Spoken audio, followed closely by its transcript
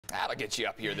That'll get you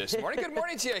up here this morning. Good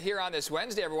morning to you here on this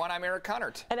Wednesday, everyone. I'm Eric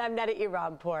Cunnert. And I'm Netta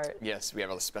Iramport. Yes, we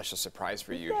have a special surprise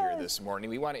for you here this morning.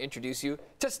 We want to introduce you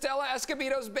to Stella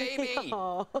Escobedo's baby.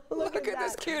 Oh, look at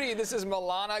this cutie. This is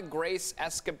Milana Grace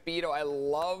Escobedo. I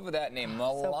love that name,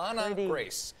 Milana so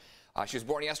Grace. She was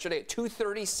born yesterday at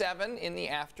 2:37 in the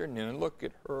afternoon. Look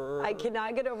at her. I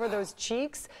cannot get over those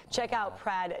cheeks. Check out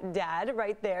Prad Dad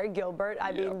right there, Gilbert.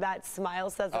 I mean, that smile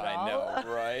says it all. I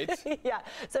know, right? Yeah.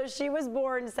 So she was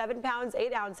born 7 pounds,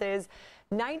 8 ounces.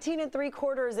 19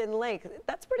 3/4 in length.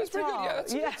 That's pretty tall.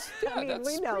 Pretty good. Yeah, I mean,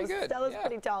 we know Stella's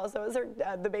pretty tall, so is her,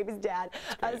 the baby's dad.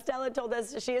 Stella told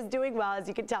us she is doing well, as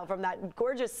you can tell from that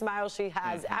gorgeous smile she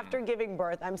has after giving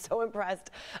birth. I'm so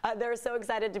impressed. They're so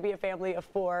excited to be a family of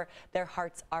 4. Their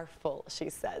hearts are full, she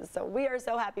says. So we are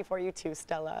so happy for you too,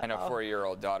 Stella. I know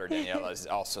 4-year-old daughter Daniela is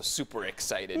also super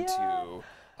excited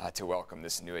to welcome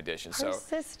this new addition. Her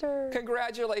sister.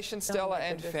 Congratulations, Stella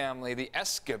and family, the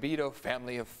Escobedo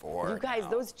family of 4. You guys,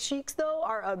 those cheeks though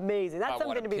are amazing. That's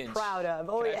something to be proud of.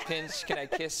 Oh, Can I pinch? Can I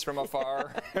kiss from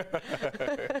afar?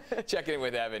 Checking in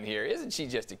with Evan here. Isn't she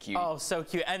just a cutie? Oh, so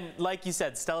cute. And like you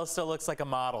said, Stella still looks like a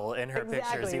model in her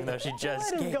pictures, even though she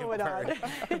just gave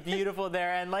birth. Beautiful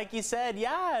there. And like you said,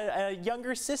 yeah, a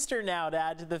younger sister now to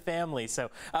add to the family. So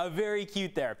very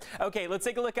cute there. Okay, let's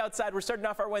take a look outside. We're starting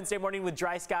off our Wednesday morning with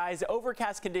dry skies,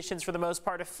 overcast conditions for the most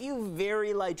part, a few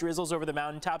very light drizzles over the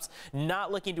mountaintops,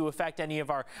 not looking to affect any of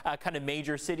our kind of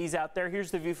major cities out there.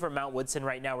 Here's the view from Mount Woodson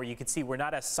right now, where you can see we're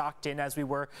not as socked in as we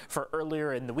were for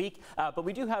earlier in the week, but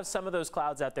we do have some of those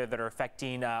clouds out there that are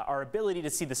affecting our ability to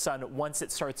see the sun once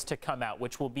it starts to come out,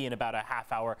 which will be in about a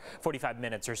half hour, 45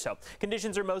 minutes or so.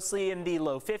 Conditions are mostly in the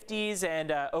low 50s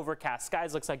and overcast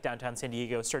skies. Looks like downtown San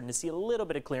Diego is starting to see a little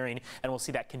bit of clearing, and we'll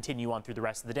see that continue on through the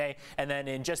rest of the day. And then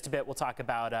in just a bit, we'll talk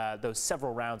about those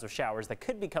several rounds of showers that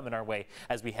could be coming our way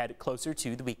as we head closer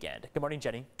to the weekend. Good morning,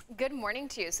 Jenny. Good morning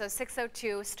to you. So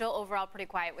 6:02, still overall pretty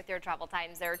quiet with your travel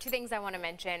times. There are 2 things I want to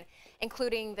mention,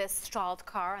 including this stalled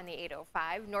car on the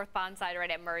 805 northbound side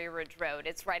right at Murray Ridge Road.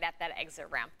 It's right at that exit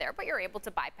ramp there, but you're able to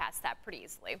bypass that pretty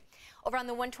easily. Over on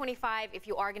the 125, if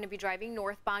you are going to be driving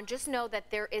northbound, just know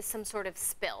that there is some sort of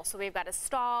spill. So we've got a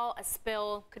stall, a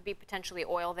spill, could be potentially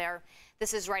oil there.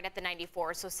 This is right at the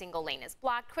 94, so single lane is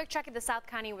blocked. Quick check at the South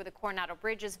County where the Coronado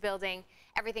Bridge is building.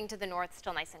 Everything to the north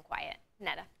still nice and quiet.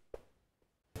 Netta.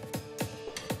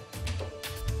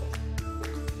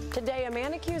 Today, a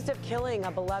man accused of killing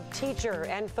a beloved teacher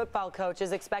and football coach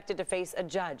is expected to face a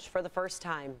judge for the first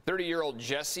time. 30-year-old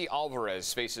Jesse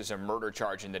Alvarez faces a murder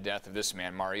charge in the death of this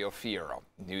man, Mario Fierro.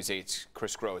 News 8's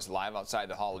Chris Groh is live outside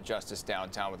the Hall of Justice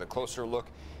downtown with a closer look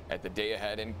at the day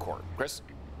ahead in court. Chris?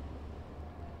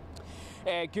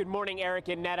 Good morning, Eric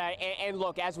and Netta. And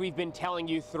look, as we've been telling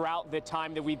you throughout the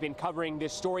time that we've been covering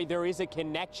this story, there is a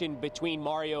connection between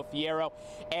Mario Fierro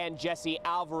and Jesse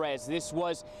Alvarez. This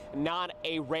was not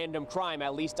a random crime,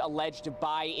 at least alleged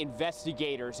by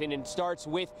investigators. And it starts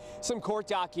with some court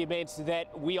documents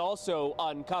that we also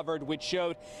uncovered, which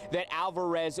showed that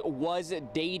Alvarez was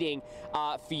dating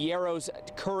Fierro's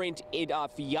current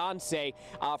fiance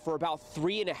for about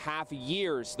 3.5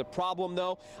 years. The problem,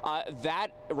 though, that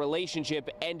relationship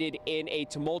ended in a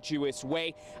tumultuous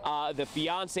way. The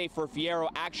fiance for Fierro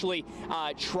actually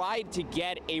tried to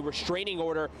get a restraining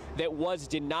order that was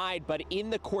denied, but in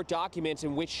the court documents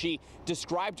in which she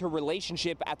described her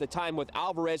relationship at the time with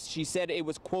Alvarez, she said it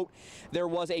was, quote, there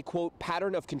was a, quote,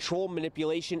 pattern of control,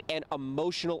 manipulation, and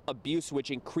emotional abuse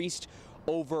which increased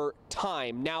over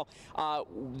time. Now,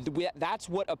 that's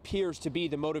what appears to be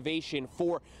the motivation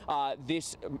for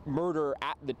this murder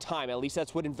at the time. At least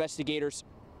that's what investigators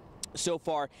so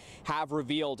far have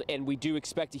revealed, and we do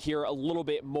expect to hear a little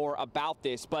bit more about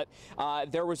this. But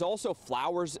there was also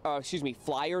flyers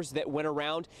that went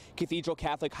around Cathedral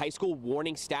Catholic High School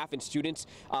warning staff and students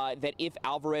that if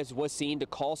Alvarez was seen, to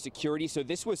call security. So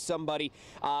this was somebody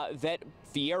that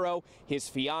Fierro, his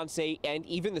fiance, and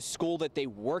even the school that they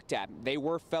worked at, they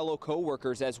were fellow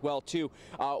co-workers as well too,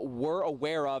 were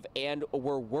aware of and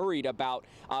were worried about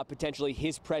potentially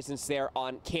his presence there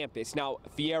on campus. Now,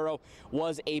 Fierro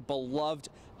was a beloved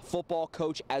football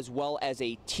coach as well as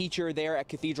a teacher there at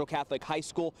Cathedral Catholic High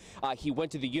School. He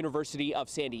went to the University of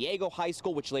San Diego High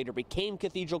School, which later became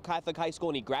Cathedral Catholic High School,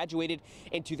 and he graduated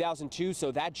in 2002.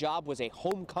 So that job was a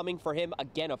homecoming for him.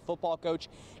 Again, a football coach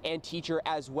and teacher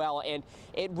as well. And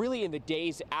it really, in the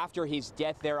days after his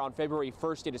death there on February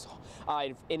 1st,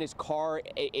 in his car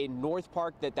in North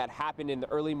Park, that happened in the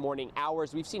early morning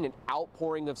hours. We've seen an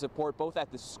outpouring of support both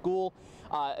at the school,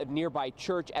 nearby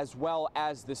church, as well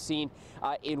as the scene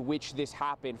in which this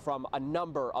happened from a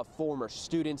number of former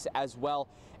students as well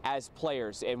as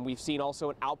players. And we've seen also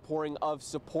an outpouring of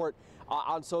support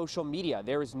on social media.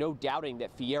 There is no doubting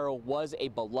that Fierro was a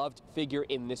beloved figure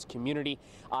in this community,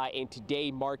 and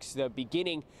today marks the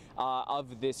beginning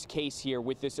of this case here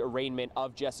with this arraignment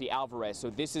of Jesse Alvarez. So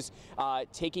this is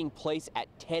taking place at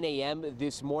 10 a.m.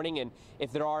 this morning, and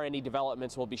if there are any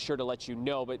developments, we'll be sure to let you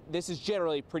know. But this is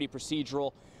generally pretty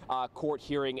procedural court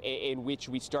hearing in which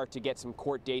we start to get some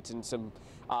court dates and some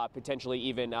potentially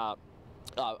even a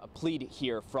plea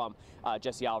here from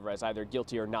Jesse Alvarez, either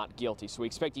guilty or not guilty. So we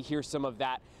expect to hear some of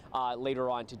that later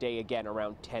on today, again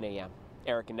around 10 a.m.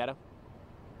 Eric and Netta.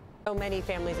 So many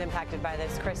families impacted by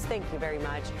this. Chris, thank you very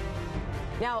much.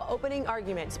 Now, opening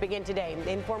arguments begin today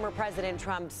in former President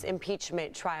Trump's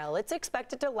impeachment trial. It's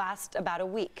expected to last about a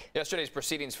week. Yesterday's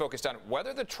proceedings focused on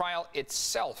whether the trial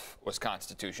itself was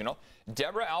constitutional.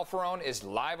 Deborah Alfarone is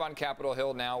live on Capitol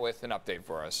Hill now with an update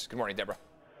for us. Good morning, Deborah.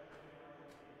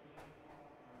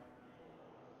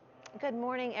 Good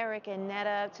morning, Eric and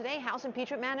Netta. Today, House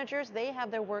impeachment managers, they have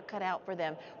their work cut out for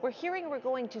them. We're hearing we're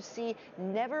going to see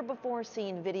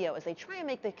never-before-seen video as they try and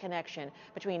make the connection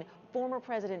between former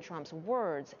President Trump's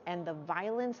words and the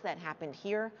violence that happened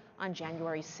here on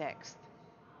January 6th.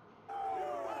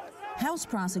 House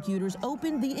prosecutors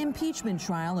opened the impeachment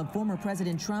trial of former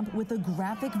President Trump with a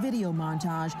graphic video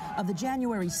montage of the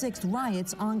January 6th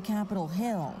riots on Capitol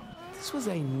Hill. This was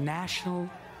a national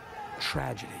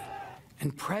tragedy,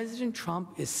 and President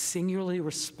Trump is singularly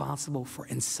responsible for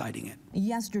inciting it.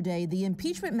 Yesterday, the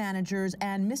impeachment managers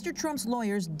and Mr. Trump's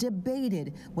lawyers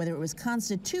debated whether it was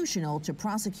constitutional to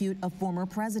prosecute a former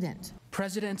president.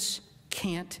 Presidents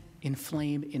can't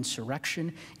inflame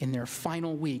insurrection in their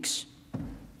final weeks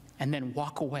and then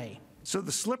walk away. So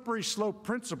the slippery slope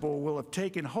principle will have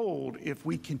taken hold if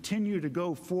we continue to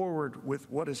go forward with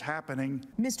what is happening.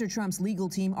 Mr. Trump's legal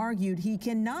team argued he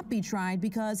cannot be tried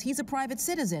because he's a private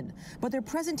citizen, but their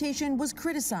presentation was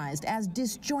criticized as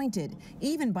disjointed,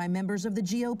 even by members of the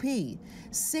GOP.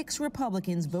 6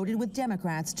 Republicans voted with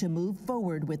Democrats to move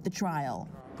forward with the trial.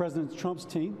 President Trump's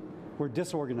team were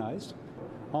disorganized,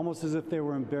 almost as if they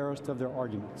were embarrassed of their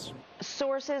arguments.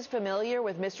 Sources familiar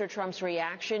with Mr. Trump's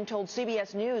reaction told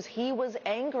CBS News he was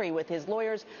angry with his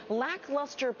lawyer's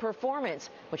lackluster performance,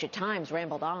 which at times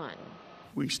rambled on.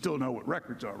 We still know what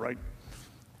records are, right?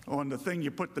 On the thing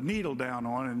you put the needle down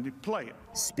on and you play it.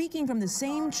 Speaking from the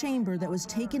same chamber that was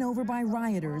taken over by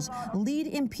rioters, lead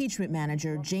impeachment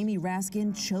manager Jamie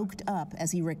Raskin choked up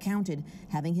as he recounted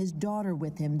having his daughter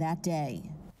with him that day.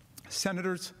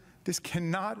 Senators, this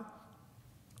cannot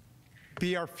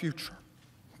be our future.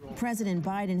 President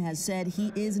Biden has said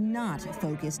he is not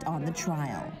focused on the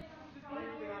trial.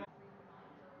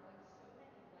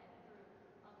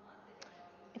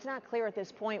 It's not clear at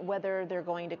this point whether they're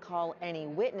going to call any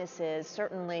witnesses.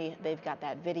 Certainly, they've got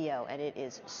that video, and it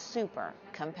is super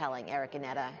compelling. Eric and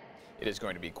Netta. It is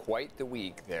going to be quite the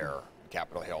week there on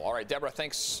Capitol Hill. All right, Deborah,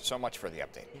 thanks so much for the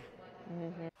update.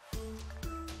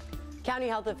 County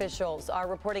health officials are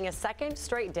reporting a second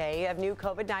straight day of new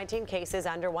COVID-19 cases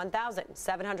under 1,000.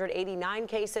 789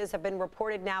 cases have been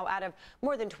reported now out of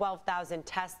more than 12,000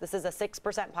 tests. This is a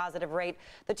 6% positive rate.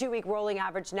 The 2-week rolling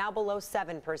average now below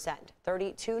 7%.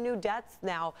 32 new deaths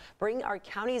now bring our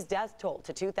county's death toll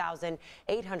to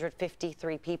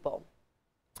 2,853 people.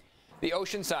 The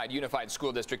Oceanside Unified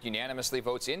School District unanimously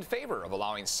votes in favor of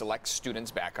allowing select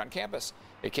students back on campus.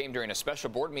 It came during a special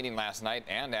board meeting last night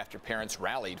and after parents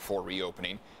rallied for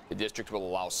reopening. The district will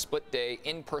allow split-day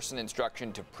in-person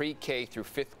instruction to pre-K through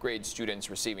 5th grade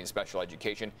students receiving special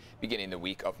education beginning the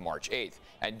week of March 8th,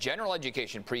 and general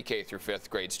education pre-K through 5th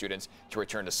grade students to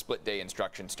return to split-day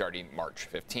instruction starting March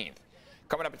 15th.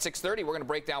 Coming up at 6:30, we're going to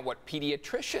break down what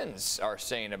pediatricians are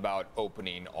saying about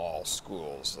opening all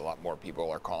schools. A lot more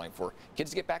people are calling for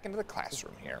kids to get back into the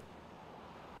classroom here.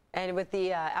 And with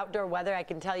the outdoor weather, I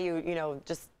can tell you,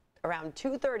 just around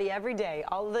 2:30 every day,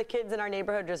 all of the kids in our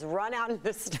neighborhood just run out into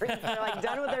the streets. They're like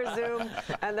done with their Zoom,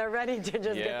 and they're ready to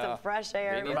just get some fresh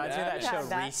air. Reminds me of that show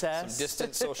Recess. Some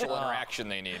distant social interaction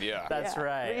they need, That's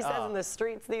right. Recess in the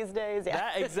streets these days,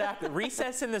 Exactly.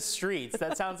 Recess in the streets.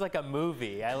 That sounds like a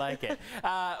movie. I like it.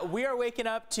 We are waking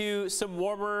up to some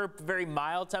warmer, very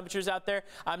mild temperatures out there.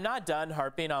 I'm not done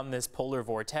harping on this polar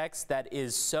vortex that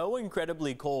is so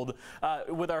incredibly cold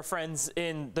with our friends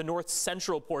in the north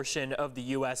central portion of the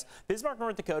U.S. Bismarck,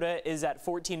 North Dakota is at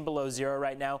 14 below zero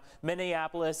right now.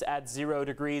 Minneapolis at 0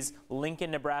 degrees.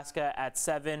 Lincoln, Nebraska at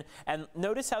 7. And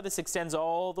notice how this extends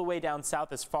all the way down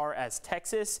south as far as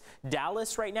Texas.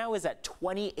 Dallas right now is at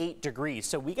 28 degrees.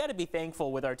 So we got to be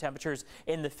thankful with our temperatures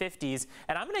in the 50s.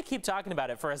 And I'm going to keep talking about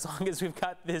it for as long as we've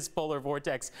got this polar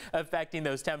vortex affecting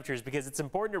those temperatures, because it's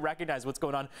important to recognize what's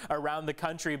going on around the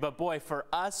country. But boy, for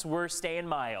us, we're staying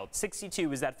mild.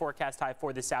 62 is that forecast high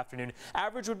for this afternoon.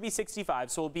 Average would be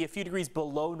 65, so it'll be a few degrees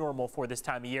below normal for this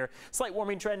time of year. Slight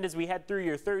warming trend as we head through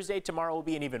your Thursday. Tomorrow will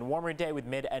be an even warmer day with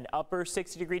mid and upper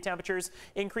 60-degree temperatures.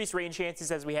 Increased rain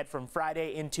chances as we head from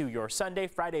Friday into your Sunday,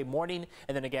 Friday morning,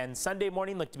 and then again Sunday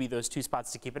morning look to be those two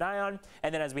spots to keep an eye on.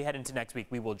 And then as we head into next week,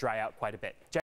 we will dry out quite a bit.